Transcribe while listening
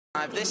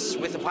This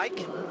with the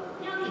pike.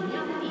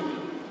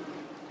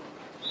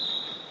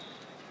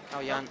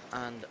 Cao Yuan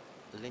and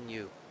Lin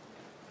Yue.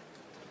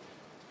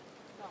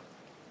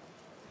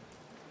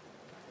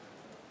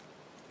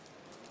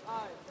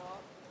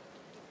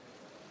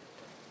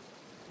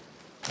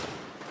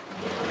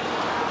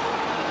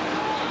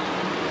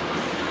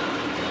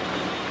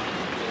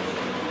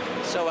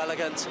 So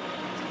elegant.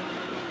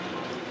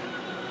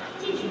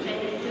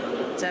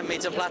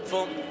 10-meter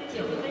platform.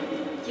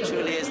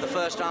 Truly is the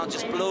first round,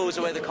 just blows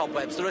away the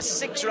cobwebs. There are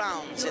 6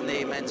 rounds in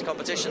the men's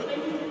competition.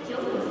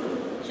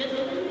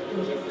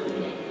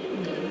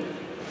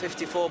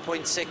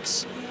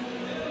 54.6.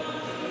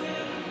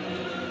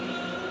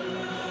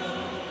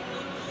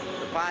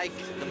 The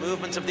pike, the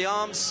movement of the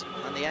arms,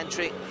 and the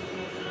entry.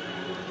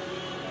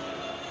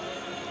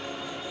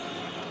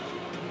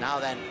 Now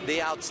then,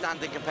 the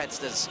outstanding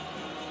competitors.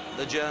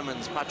 The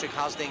Germans, Patrick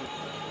Hausding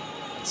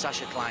and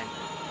Sascha Klein.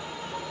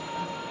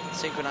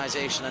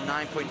 Synchronization at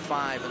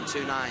 9.5 and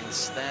 2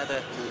 nines. They're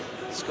the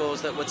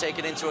scores that were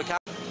taken into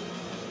account.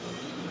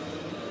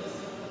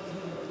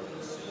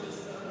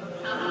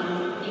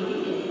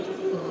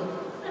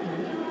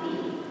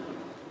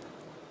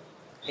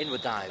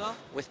 Inward dive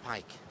with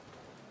pike.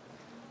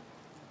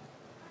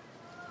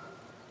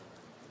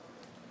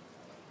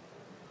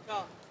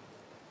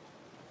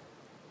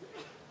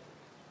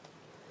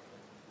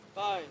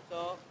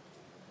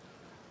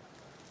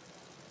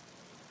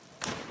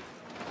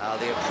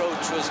 The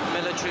approach was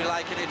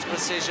military-like in its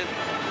precision.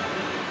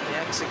 The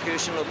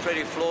execution looked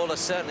pretty flawless.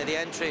 Certainly the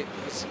entry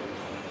was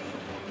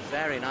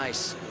very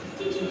nice.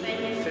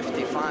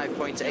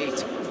 55.8.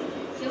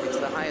 It's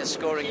the highest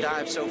scoring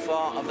dive so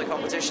far of the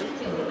competition.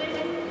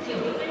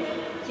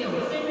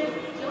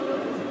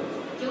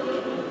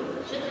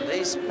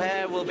 This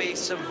pair will be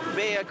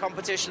severe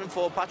competition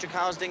for Patrick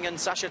Hausding and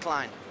Sascha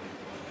Klein,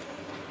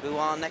 who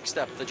are next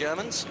up, the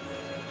Germans.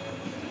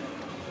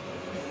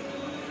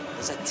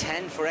 There's a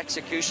 10 for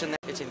execution,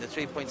 hitting the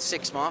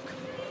 3.6 mark,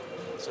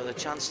 so the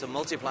chance to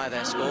multiply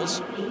their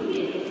scores.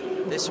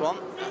 This one,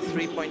 at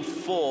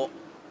 3.4,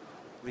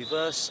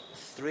 reverse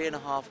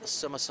 3.5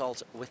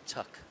 somersault with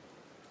tuck.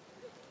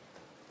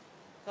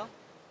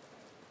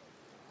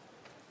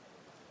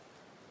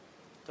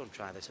 Don't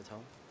try this at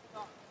home.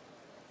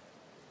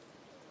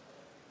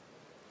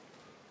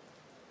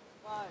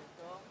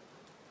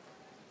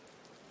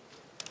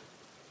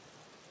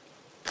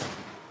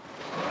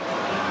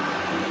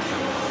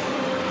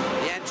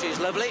 Is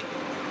lovely.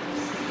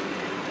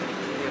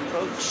 The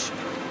approach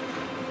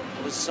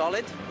was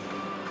solid.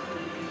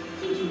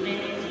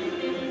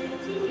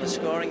 The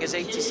scoring is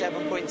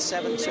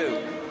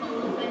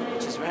 87.72,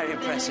 which is very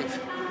impressive.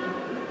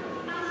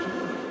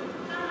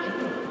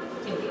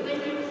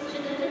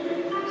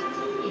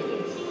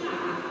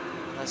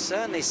 They're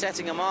certainly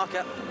setting a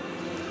marker.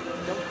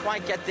 Don't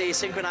quite get the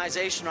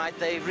synchronization right.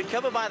 They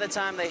recover by the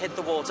time they hit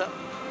the water.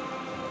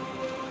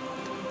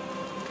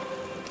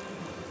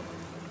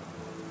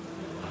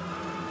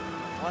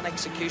 One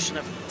execution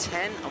of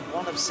 10 and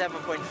one of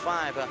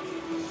 7.5. Well,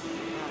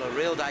 a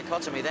real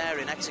dichotomy there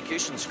in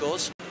execution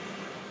scores.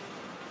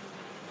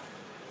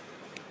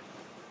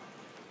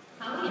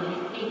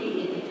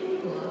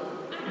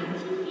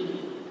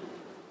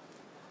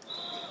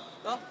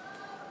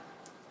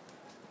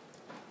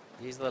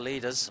 These are the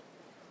leaders.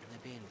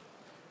 They've been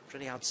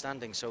pretty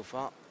outstanding so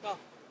far. And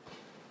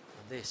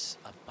this,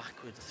 a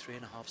backward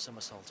 3.5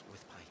 somersault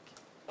with pike.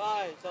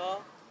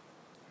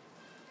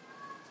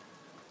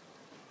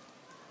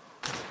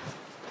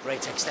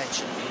 Great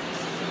extension.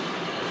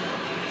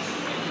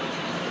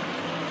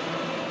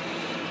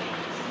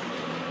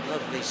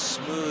 Lovely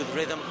smooth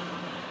rhythm.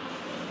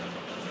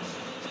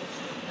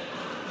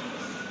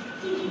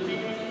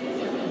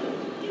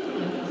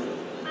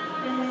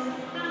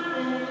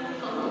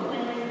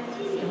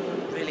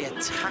 Really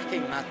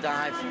attacking that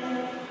dive.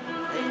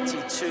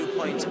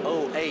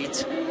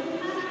 82.08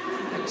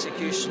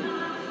 execution.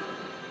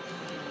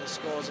 The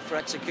scores for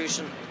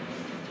execution,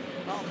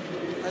 not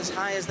as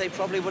high as they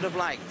probably would have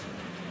liked.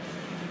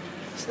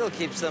 Still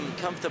keeps them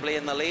comfortably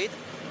in the lead.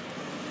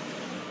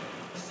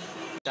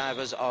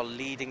 Divers are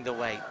leading the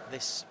way.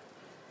 This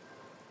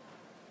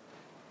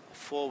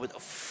forward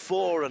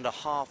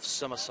 4.5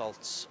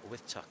 somersaults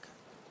with tuck.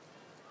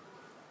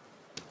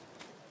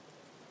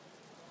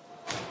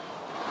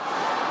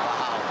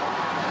 Wow.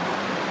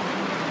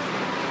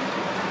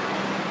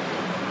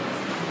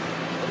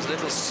 There's a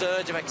little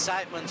surge of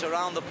excitement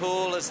around the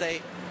pool as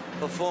they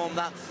perform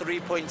that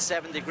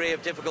 3.7 degree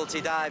of difficulty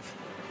dive.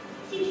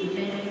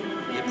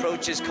 The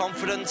approach is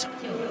confident.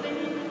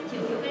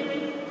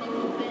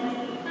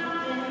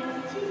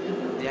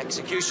 The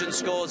execution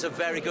scores are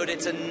very good.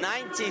 It's a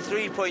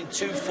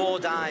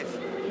 93.24 dive.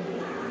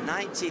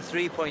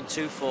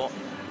 93.24.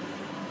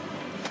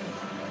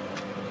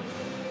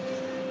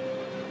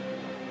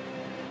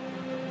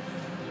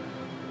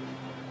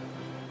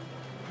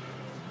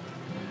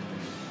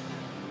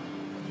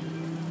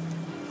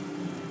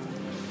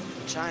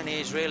 The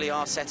Chinese really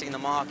are setting the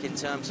mark in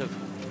terms of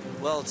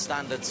world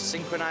standards.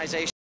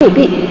 Synchronization.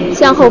 臂，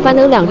向后翻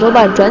腾2周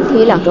半，转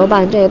体2周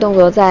半。这个动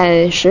作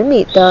在10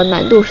米的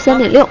难度是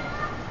3.6。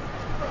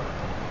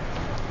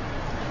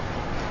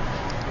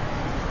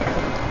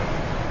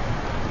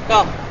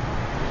高，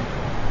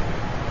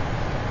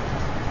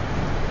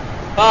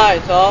快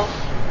走。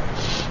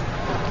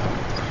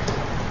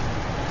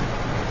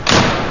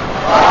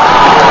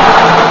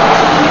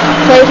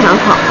非常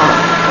好，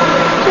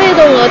这个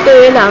动作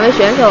对于2位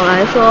选手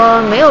来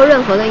说没有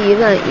任何的疑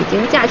问，已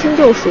经驾轻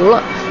就熟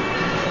了。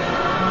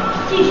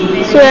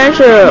虽然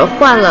是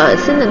换了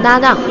新的搭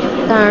档，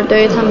但是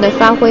对于他们的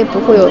发挥不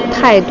会有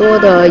太多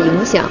的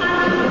影响。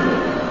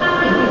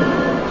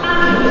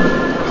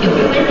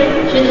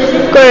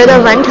个人的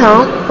完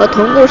成和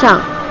同步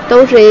上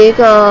都是一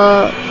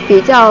个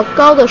比较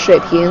高的水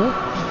平，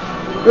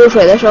入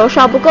水的时候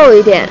稍不够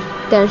一点，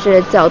但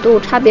是角度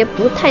差别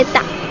不太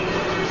大。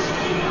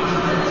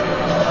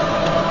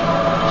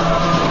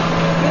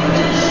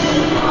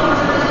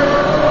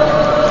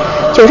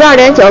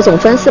92.9总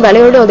分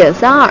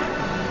466.32，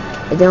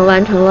已经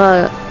完成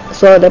了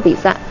所有的比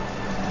赛。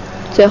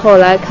最后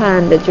来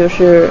看的就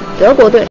是德国队。